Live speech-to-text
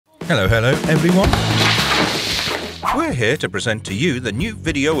Hello everyone. We're here to present to you the new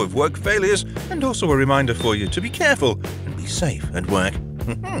video of work failures and also a reminder for you to be careful and be safe at work.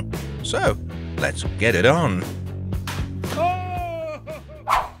 So, let's get it on.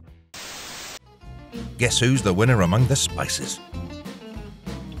 Guess who's the winner among the spices?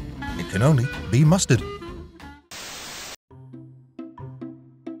 It can only be mustard.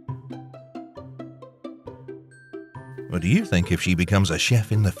 What do you think if she becomes a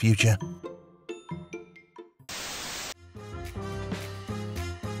chef in the future?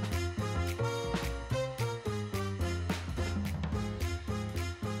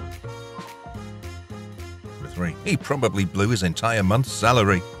 Number 3. He probably blew his entire month's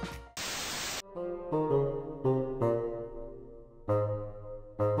salary.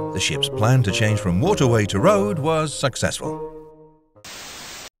 The ship's plan to change from waterway to road was successful.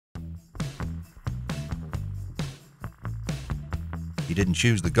 He didn't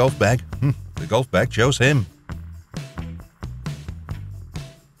choose the golf bag. The golf bag chose him.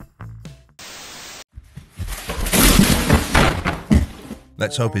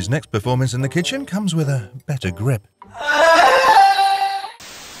 Let's hope his next performance in the kitchen comes with a better grip. Oh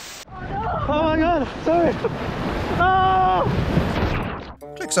my god, sorry. Oh!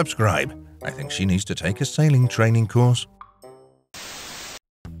 Click subscribe. I think she needs to take a sailing training course.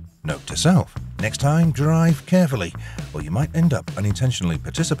 Note to self, next time drive carefully, or you might end up unintentionally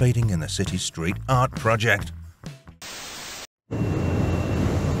participating in the city street art project.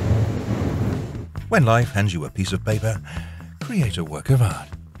 When life hands you a piece of paper, create a work of art.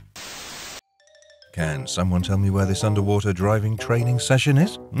 Can someone tell me where this underwater driving training session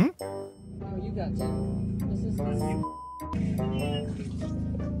is? Oh, you got to. This is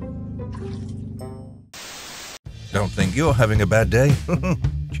Don't think you're having a bad day?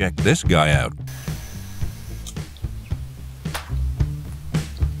 Check this guy out.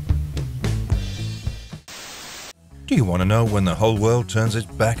 Do you want to know when the whole world turns its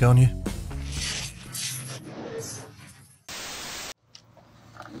back on you?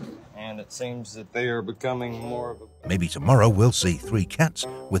 And it seems that they are becoming more of a... Maybe tomorrow we'll see 3 cats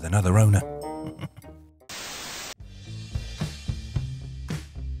with another owner.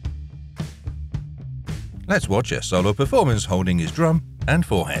 Let's watch a solo performance holding his drum and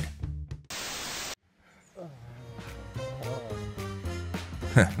forehead.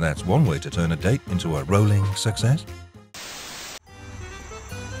 That's one way to turn a date into a rolling success.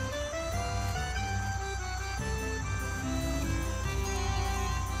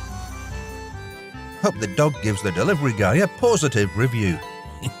 Hope the dog gives the delivery guy a positive review.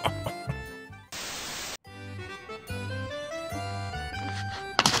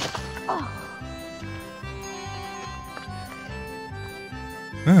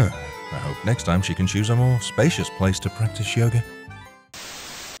 I hope next time she can choose a more spacious place to practice yoga.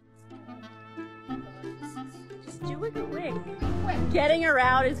 Just do it quick. Getting her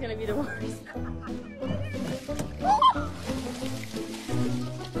out is going to be the worst.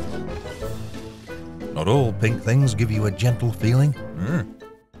 Not all pink things give you a gentle feeling.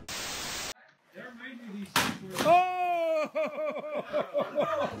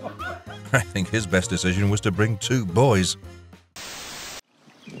 I think his best decision was to bring 2 boys.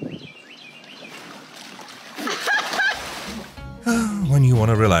 When you want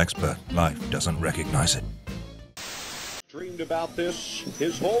to relax, but life doesn't recognize it. Dreamed about this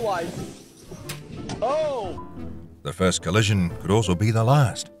his whole life. Oh! The first collision could also be the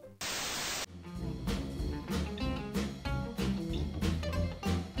last.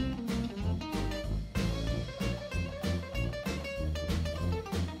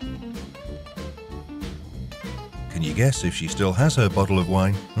 Can you guess if she still has her bottle of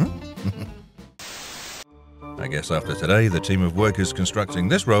wine? I guess after today, the team of workers constructing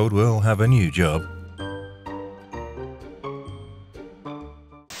this road will have a new job.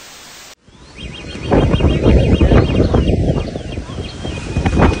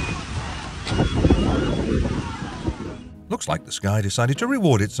 Looks like the sky decided to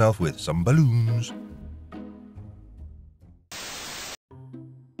reward itself with some balloons.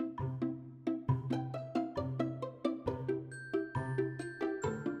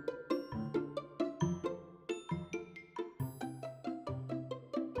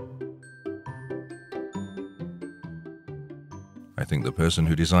 I think the person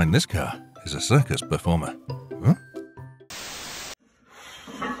who designed this car is a circus performer. Huh?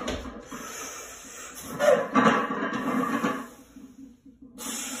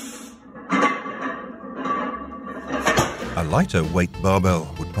 A lighter weight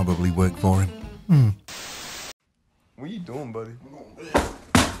barbell would probably work for him. What are you doing, buddy?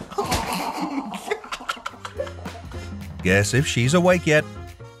 Guess if she's awake yet.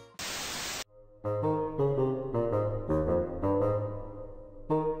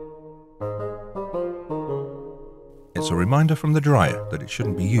 It's a reminder from the dryer that it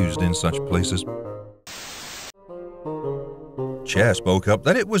shouldn't be used in such places. Chair spoke up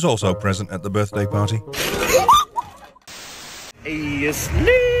that it was also present at the birthday party. Hey,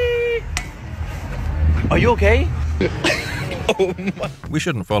 asleep. Are you okay? Oh my. We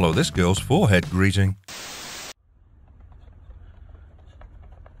shouldn't follow this girl's forehead greeting.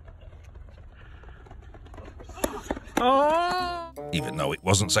 Even though it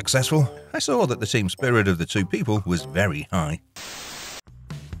wasn't successful, I saw that the team spirit of the two people was very high.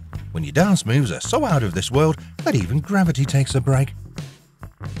 When your dance moves are so out of this world that even gravity takes a break.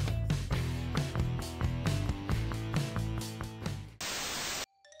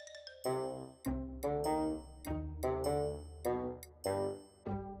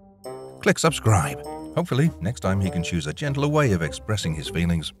 Click subscribe. Hopefully, next time he can choose a gentler way of expressing his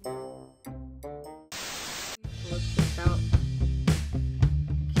feelings.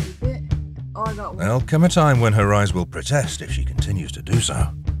 There'll come a time when her eyes will protest if she continues to do so.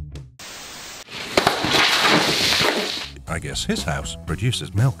 I guess his house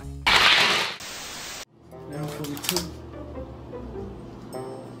produces milk. Now 42.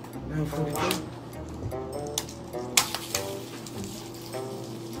 Now 42.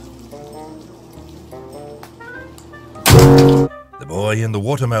 The boy and the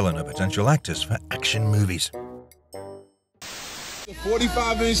watermelon are potential actors for action movies.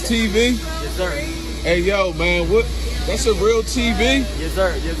 45-inch TV? Yes, sir. Hey, yo, man, what? That's a real TV? Yes,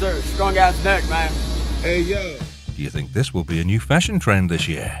 sir. Yes, sir. Strong ass neck, man. Hey, yo. Do you think this will be a new fashion trend this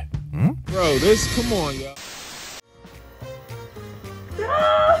year? Bro, come on, yo.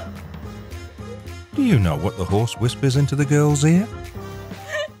 Do you know what the horse whispers into the girl's ear?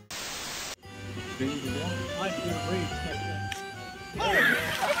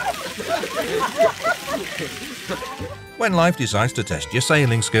 When life decides to test your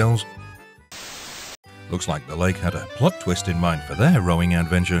sailing skills. Looks like the lake had a plot twist in mind for their rowing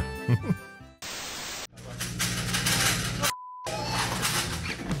adventure.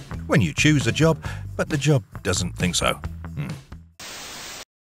 When you choose a job, but the job doesn't think so.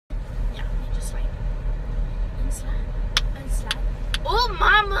 Oh,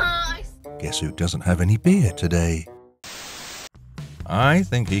 mama! Guess who doesn't have any beer today? I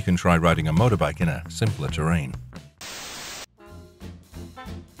think he can try riding a motorbike in a simpler terrain.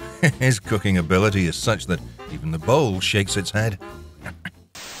 His cooking ability is such that even the bowl shakes its head.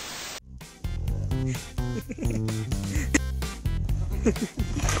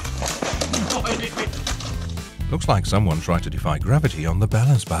 Looks like someone tried to defy gravity on the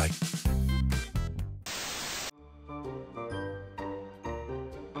balance bike.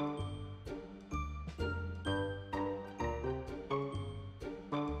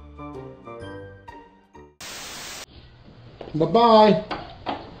 Bye-bye.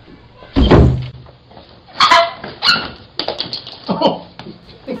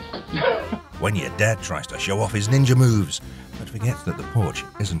 When your dad tries to show off his ninja moves, but forgets that the porch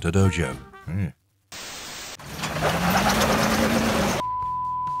isn't a dojo.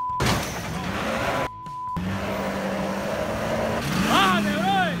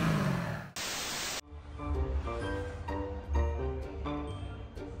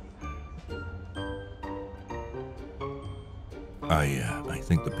 I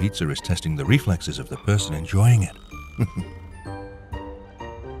think the pizza is testing the reflexes of the person enjoying it.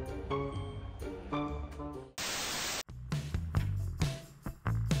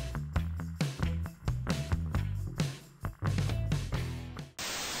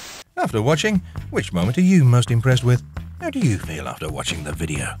 After watching, which moment are you most impressed with? How do you feel after watching the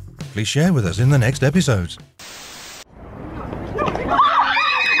video? Please share with us in the next episodes.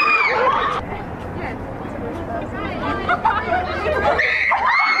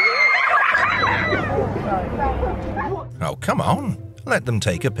 Oh, come on. Let them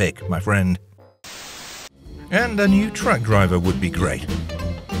take a pic, my friend. And a new truck driver would be great.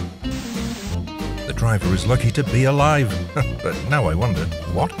 The driver is lucky to be alive. But now I wonder,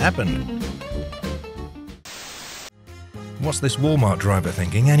 what happened? What's this Walmart driver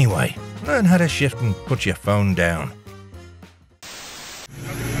thinking anyway? Learn how to shift and put your phone down.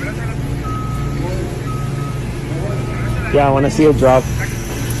 Yeah, I want to see it drop.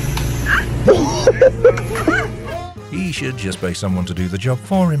 He should just pay someone to do the job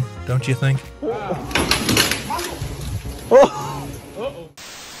for him, don't you think?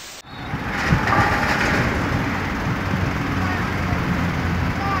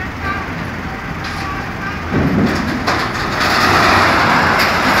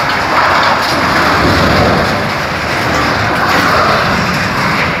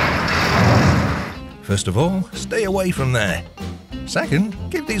 First of all, stay away from there. Second,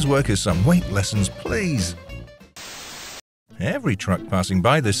 give these workers some weight lessons, please. Every truck passing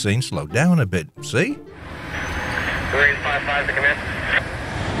by this scene slowed down a bit, see? 355 to commit.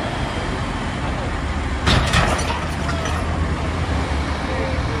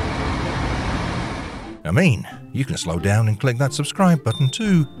 I mean, you can slow down and click that subscribe button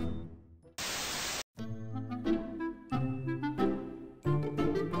too.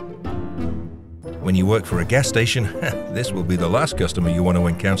 When you work for a gas station, this will be the last customer you want to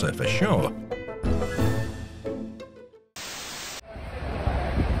encounter for sure.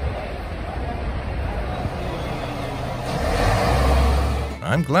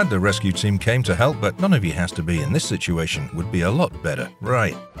 I'm glad the rescue team came to help, but none of you has to be in this situation. Would be a lot better,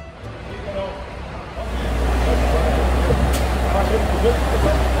 right?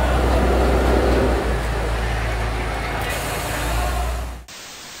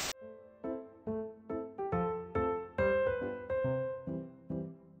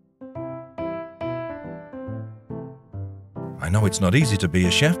 I know it's not easy to be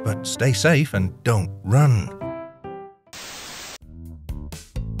a chef, but stay safe and don't run.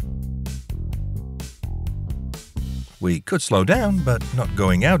 We could slow down, but not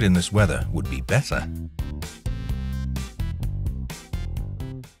going out in this weather would be better.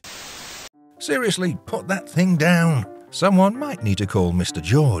 Seriously, put that thing down. Someone might need to call Mr.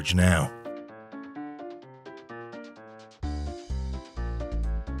 George now.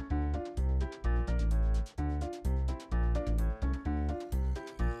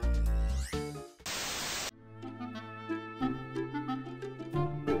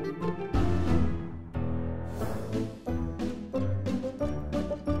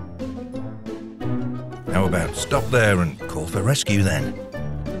 How about stop there and call for rescue then?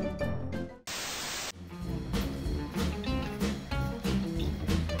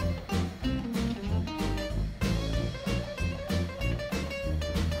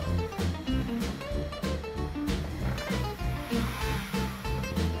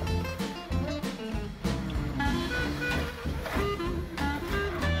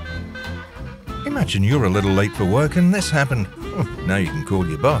 Imagine you're a little late for work and this happened. Now you can call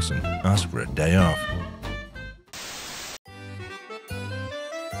your boss and ask for a day off.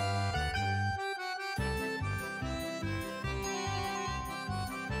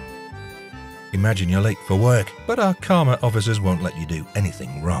 Imagine you're late for work, but our karma officers won't let you do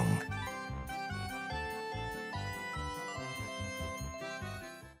anything wrong.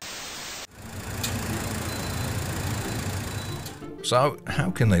 So,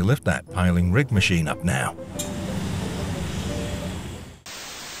 how can they lift that piling rig machine up now?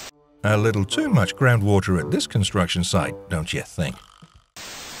 A little too much groundwater at this construction site, don't you think?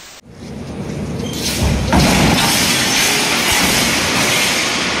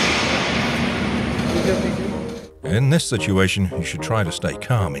 In this situation, you should try to stay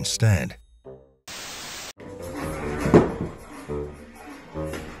calm instead.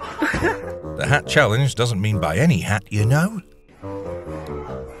 The hat challenge doesn't mean buy any hat, you know.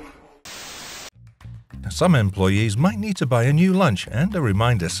 Some employees might need to buy a new lunch and a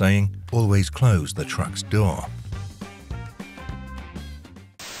reminder saying, always close the truck's door.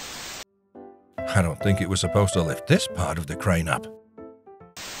 I don't think it was supposed to lift this part of the crane up.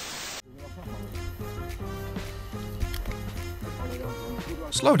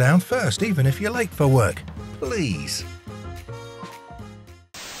 Slow down first, even if you're late for work. Please.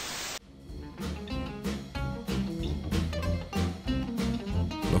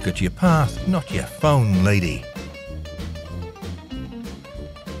 Look at your path, not your phone, lady.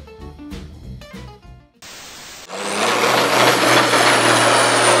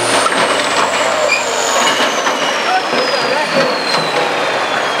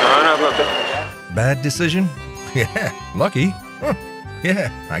 Bad decision? Yeah, lucky. Huh.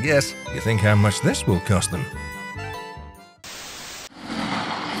 Yeah, I guess. You think how much this will cost them?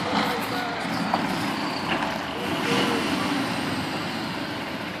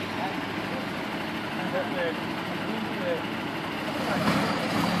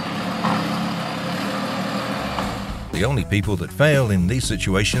 The only people that fail in these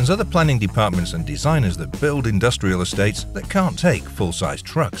situations are the planning departments and designers that build industrial estates that can't take full-size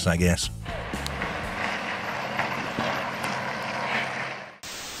trucks, I guess.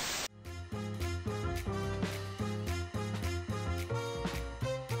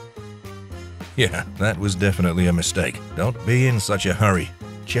 Yeah, that was definitely a mistake. Don't be in such a hurry.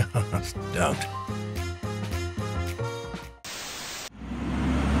 Just don't.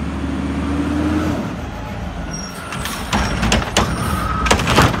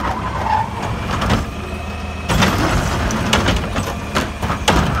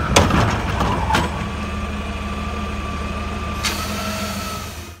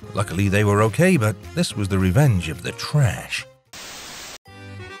 Luckily they were okay, but this was the revenge of the trash.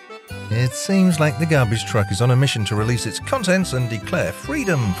 It seems like the garbage truck is on a mission to release its contents and declare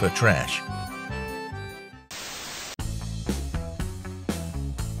freedom for trash.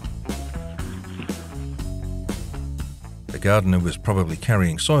 The gardener was probably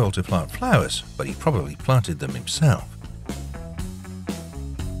carrying soil to plant flowers, but he probably planted them himself.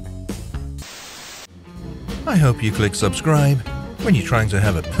 I hope you click subscribe when you're trying to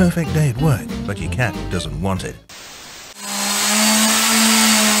have a perfect day at work, but your cat doesn't want it.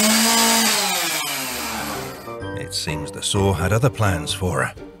 It seems the saw had other plans for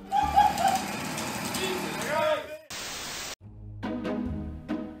her.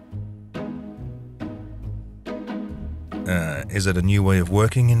 Is it a new way of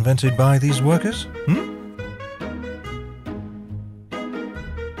working invented by these workers?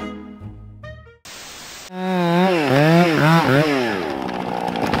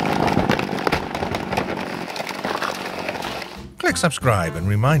 Click subscribe and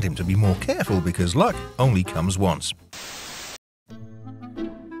remind him to be more careful because luck only comes once.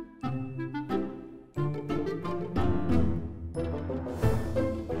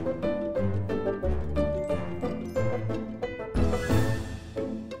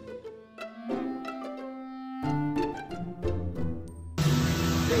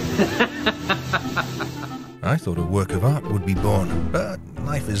 I thought a work of art would be born, but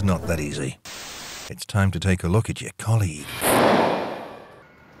life is not that easy. It's time to take a look at your colleague.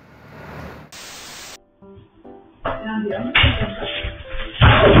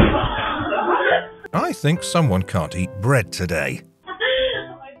 I think someone can't eat bread today.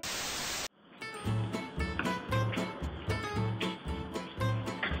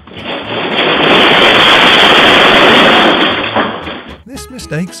 This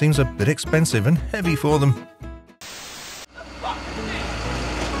mistake seems a bit expensive and heavy for them.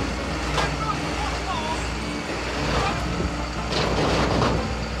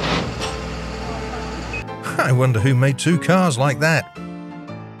 I wonder who made two cars like that.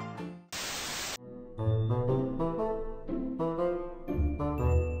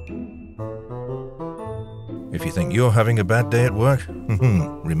 If you think you're having a bad day at work,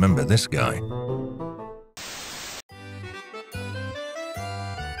 remember this guy.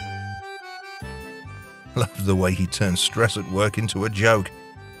 Love the way he turns stress at work into a joke.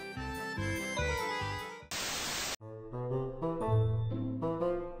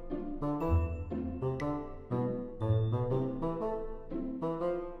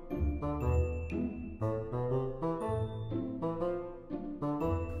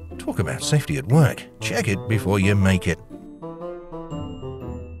 Talk about safety at work. Check it before you make it.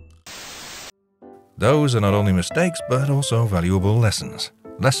 Those are not only mistakes, but also valuable lessons.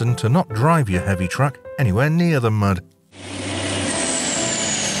 Lesson to not drive your heavy truck anywhere near the mud.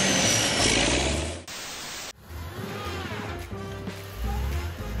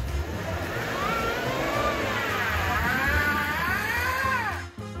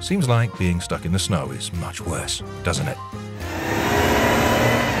 Seems like being stuck in the snow is much worse, doesn't it?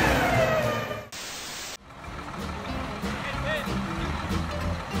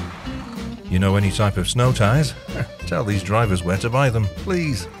 You know any type of snow tires? Tell these drivers where to buy them,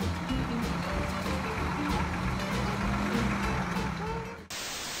 please.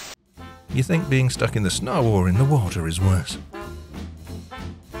 You think being stuck in the snow or in the water is worse?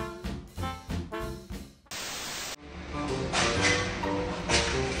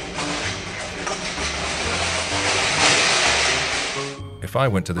 If I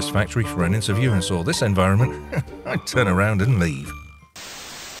went to this factory for an interview and saw this environment, I'd turn around and leave.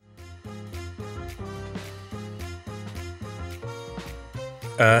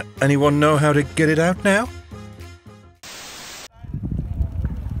 Anyone know how to get it out now?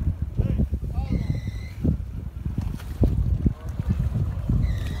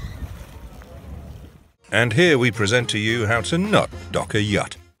 And here we present to you how to not dock a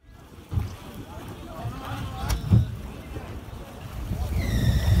yacht.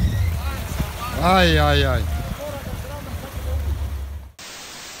 Ay, ay, ay.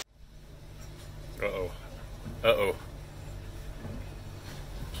 Uh-oh. Uh-oh.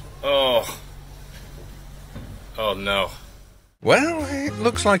 Oh. Oh, no. Well, it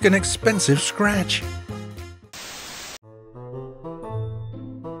looks like an expensive scratch.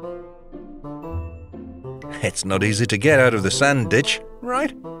 It's not easy to get out of the sand ditch,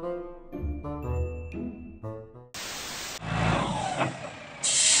 right?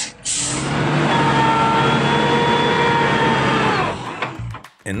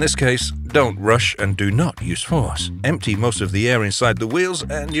 In this case, don't rush and do not use force. Empty most of the air inside the wheels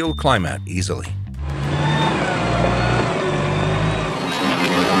and you'll climb out easily.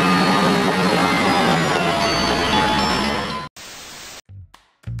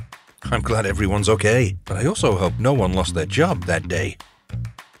 I'm glad everyone's okay, but I also hope no one lost their job that day.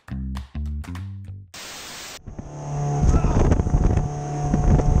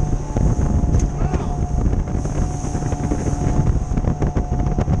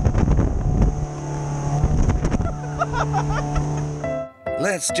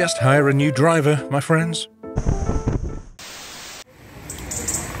 Let's just hire a new driver, my friends.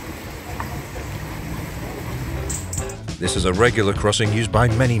 This is a regular crossing used by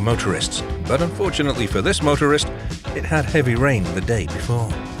many motorists, but unfortunately for this motorist, it had heavy rain the day before.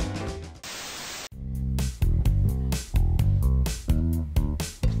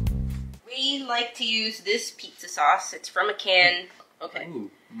 We like to use this pizza sauce. It's from a can. Okay. Ooh.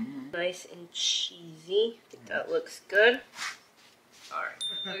 Nice and cheesy. I think that looks good. Alright.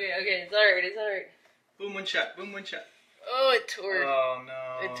 Okay, it's alright, it's alright. Boom one shot, boom one shot. Oh, it tore. Oh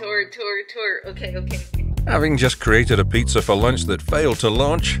no. It tore. Okay. Having just created a pizza for lunch that failed to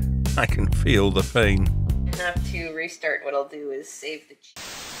launch, I can feel the pain. I have to restart. What I'll do is save the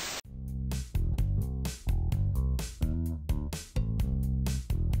cheese.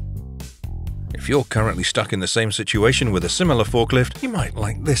 If you're currently stuck in the same situation with a similar forklift, you might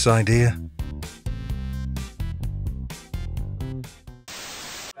like this idea.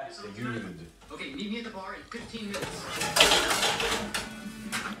 Okay, meet me at the bar in 15 minutes.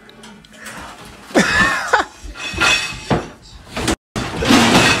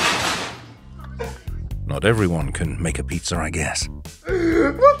 Not everyone can make a pizza, I guess.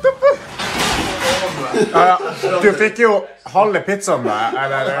 Du fick ju hålla pizzan där,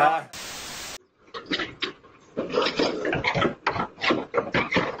 eller?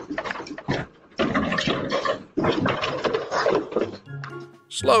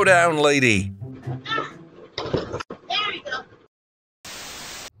 Slow down, lady.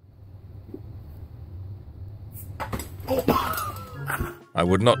 I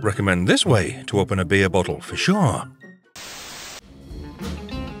would not recommend this way to open a beer bottle for sure.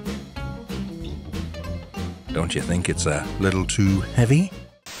 Don't you think it's a little too heavy?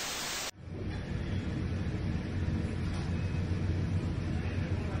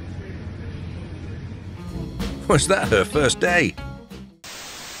 Was that her first day?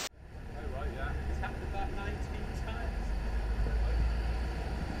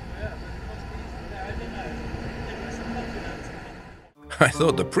 I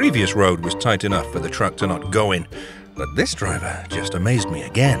thought the previous road was tight enough for the truck to not go in, but this driver just amazed me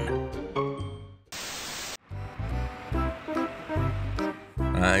again.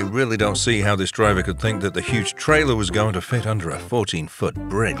 I really don't see how this driver could think that the huge trailer was going to fit under a 14-foot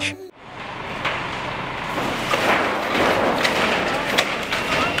bridge.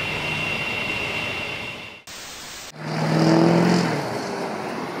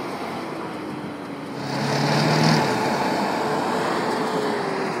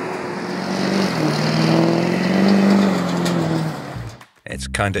 It's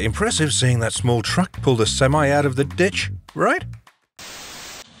kinda impressive seeing that small truck pull the semi out of the ditch, right?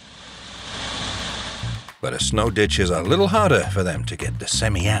 But a snow ditch is a little harder for them to get the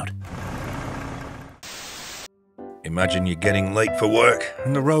semi out. Imagine you're getting late for work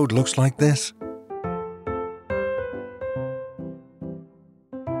and the road looks like this.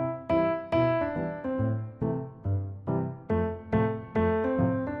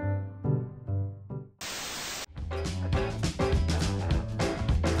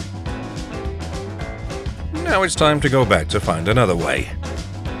 Now it's time to go back to find another way.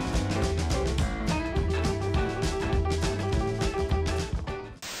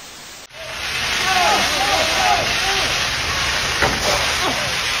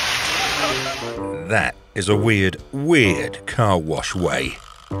 That is a weird car wash way.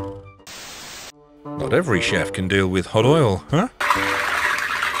 Not every chef can deal with hot oil, huh?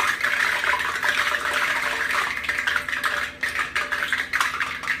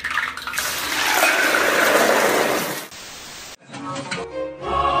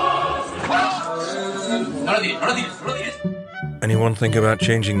 Anyone think about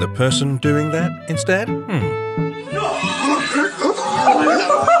changing the person doing that instead?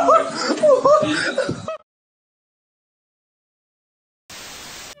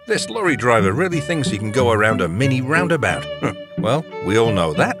 This lorry driver really thinks he can go around a mini roundabout. Well, we all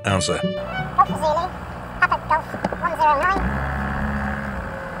know that answer.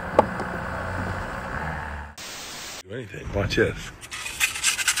 Anything. Watch this.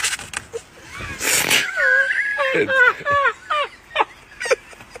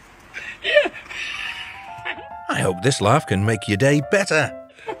 I hope this laugh can make your day better.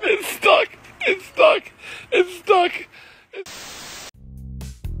 It's stuck. It's stuck. It's stuck.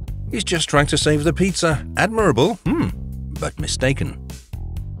 He's just trying to save the pizza. Admirable, but mistaken.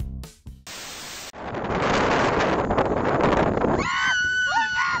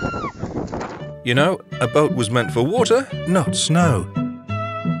 You know, a boat was meant for water, not snow.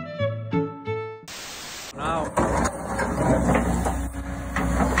 Now.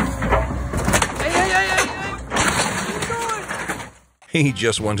 He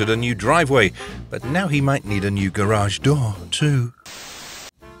just wanted a new driveway, but now he might need a new garage door, too.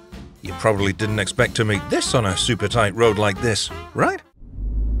 You probably didn't expect to meet this on a super tight road like this, right?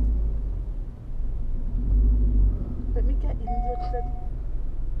 Let me get in the...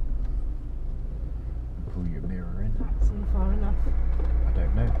 Pull your mirror in. That's in far enough. I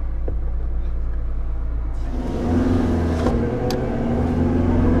don't know.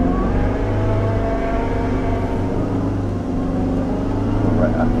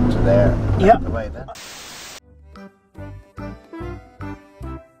 Right up into there. Yeah. The way then.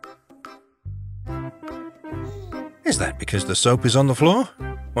 Is that because the soap is on the floor?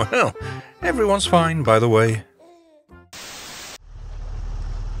 Well, everyone's fine, by the way.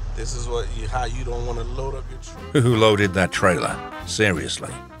 This is how you don't want to load up your truck. Who loaded that trailer?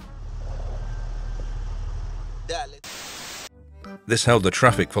 Seriously. This held the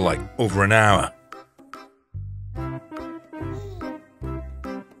traffic for like over an hour.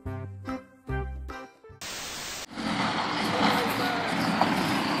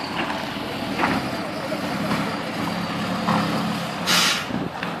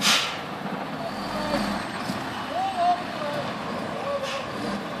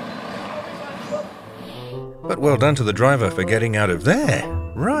 But well done to the driver for getting out of there.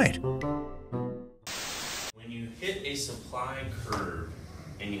 Right. When you hit a supply curve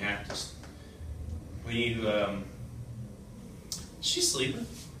and you have to, she's sleeping.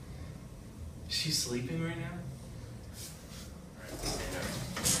 She's sleeping right now. All right, stand up.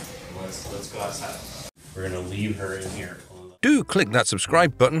 Let's go outside. We're gonna leave her in here. Do click that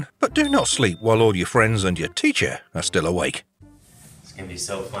subscribe button, but do not sleep while all your friends and your teacher are still awake. It's gonna be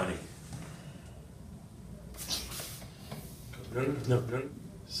so funny. No.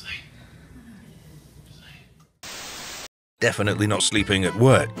 Sleep. Definitely not sleeping at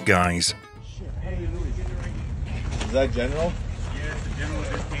work, guys. Is that general? Yeah, the general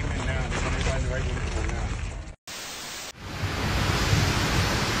just came in now. They're going to find the right uniform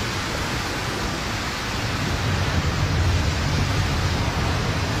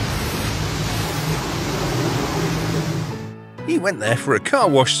now. He went there for a car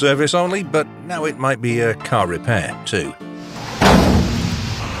wash service only, but now it might be a car repair too.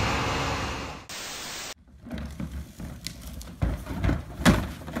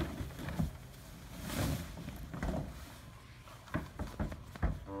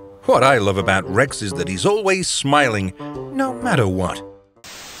 What I love about Rex is that he's always smiling, no matter what.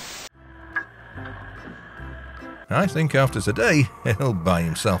 I think after today, he'll buy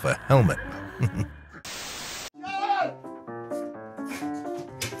himself a helmet.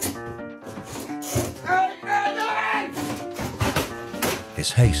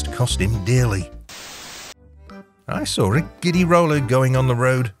 His haste cost him dearly. I saw a giddy roller going on the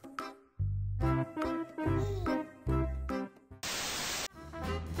road.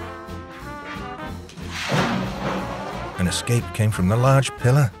 An escape came from the large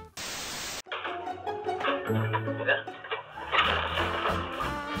pillar.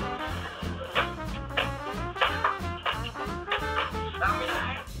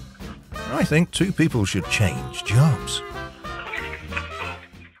 I think two people should change jobs.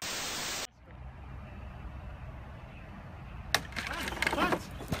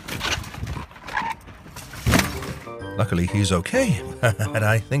 Luckily he's okay, but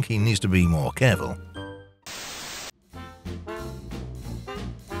I think he needs to be more careful.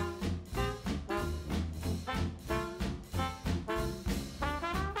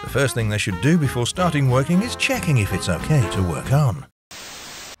 The first thing they should do before starting working is checking if it's okay to work on.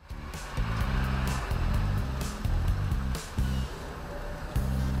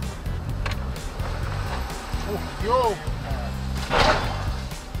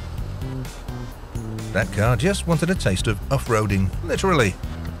 That car just wanted a taste of off-roading, literally.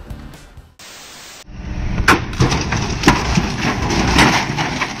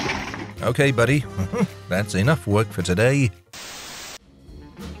 Okay, buddy, that's enough work for today.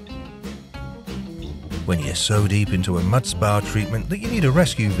 When you're so deep into a mud spa treatment that you need a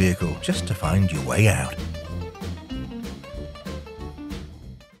rescue vehicle just to find your way out.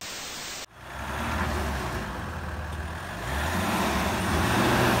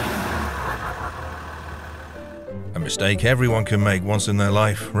 A mistake everyone can make once in their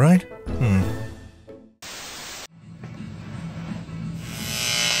life, right?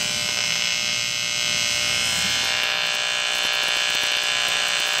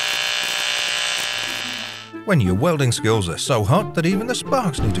 when your welding skills are so hot that even the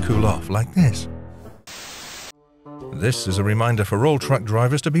sparks need to cool off like this. This is a reminder for all truck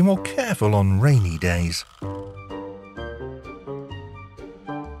drivers to be more careful on rainy days.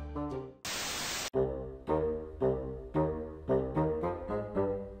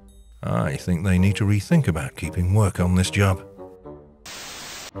 I think they need to rethink about keeping work on this job.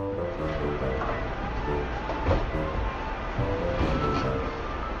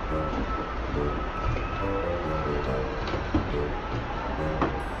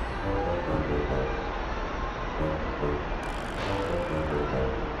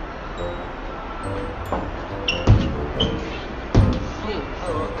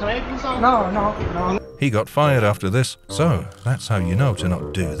 No. He got fired after this, so that's how you know to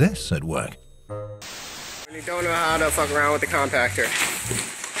not do this at work. When you don't know how to fuck around with the compactor.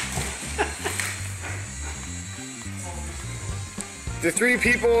 The 3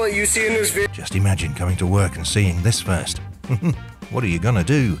 people you see in this video. Just imagine coming to work and seeing this first. What are you gonna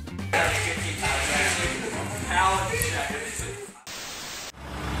do?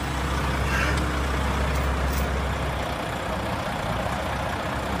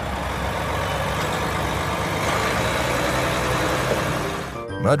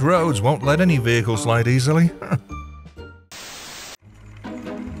 Mud roads won't let any vehicle slide easily.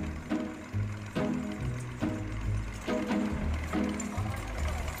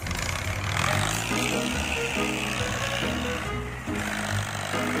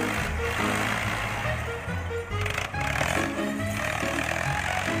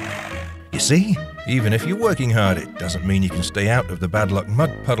 You see, even if you're working hard, it doesn't mean you can stay out of the bad luck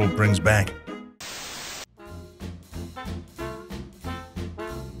mud puddle brings back.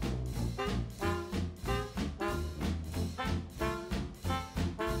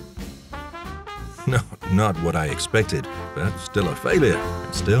 No, not what I expected, but still a failure. I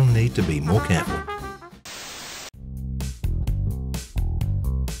still need to be more careful.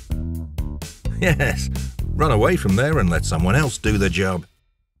 Yes, run away from there and let someone else do the job.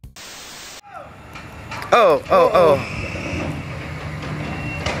 Oh.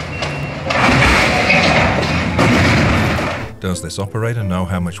 Does this operator know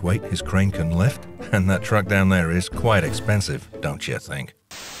how much weight his crane can lift? And that truck down there is quite expensive, don't you think?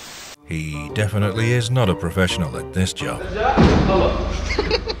 He definitely is not a professional at this job.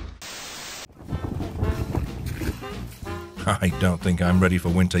 I don't think I'm ready for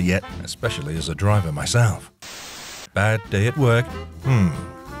winter yet, especially as a driver myself. Bad day at work?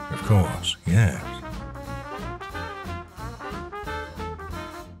 Of course, yes.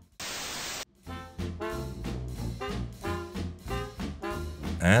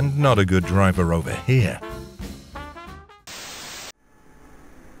 And not a good driver over here.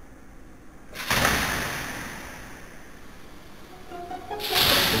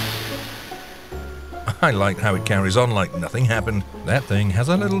 I like how it carries on like nothing happened. That thing has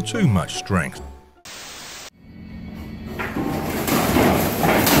a little too much strength.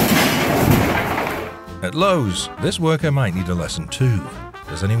 At Lowe's, this worker might need a lesson too.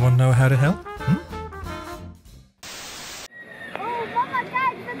 Does anyone know how to help?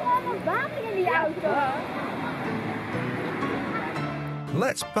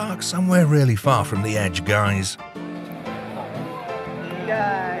 Let's park somewhere really far from the edge, guys.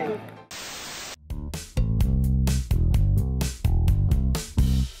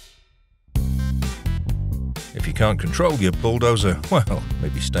 If you can't control your bulldozer, well,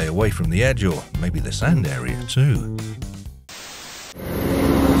 maybe stay away from the edge or maybe the sand area too.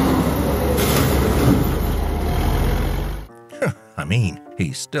 I mean,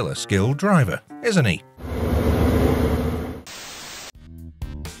 he's still a skilled driver, isn't he?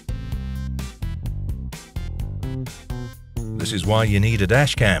 This is why you need a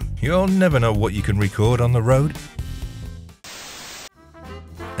dash cam. You'll never know what you can record on the road.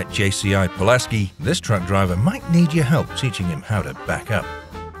 At JCI Pulaski, this truck driver might need your help teaching him how to back up.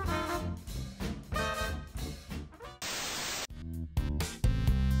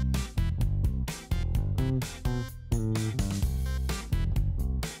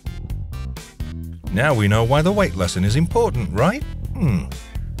 Now we know why the weight lesson is important, right?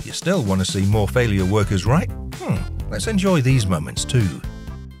 You still want to see more failure workers, right? Let's enjoy these moments too.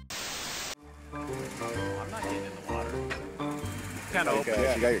 I'm not getting in the water. Kind of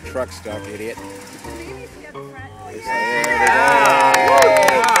okay. You got your truck stuck, idiot.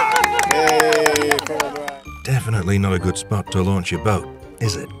 Definitely not a good spot to launch your boat,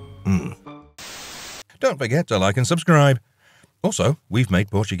 is it? Don't forget to like and subscribe. Also, we've made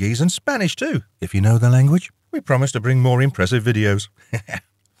Portuguese and Spanish too. If you know the language, we promise to bring more impressive videos.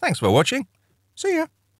 Thanks for watching. See ya.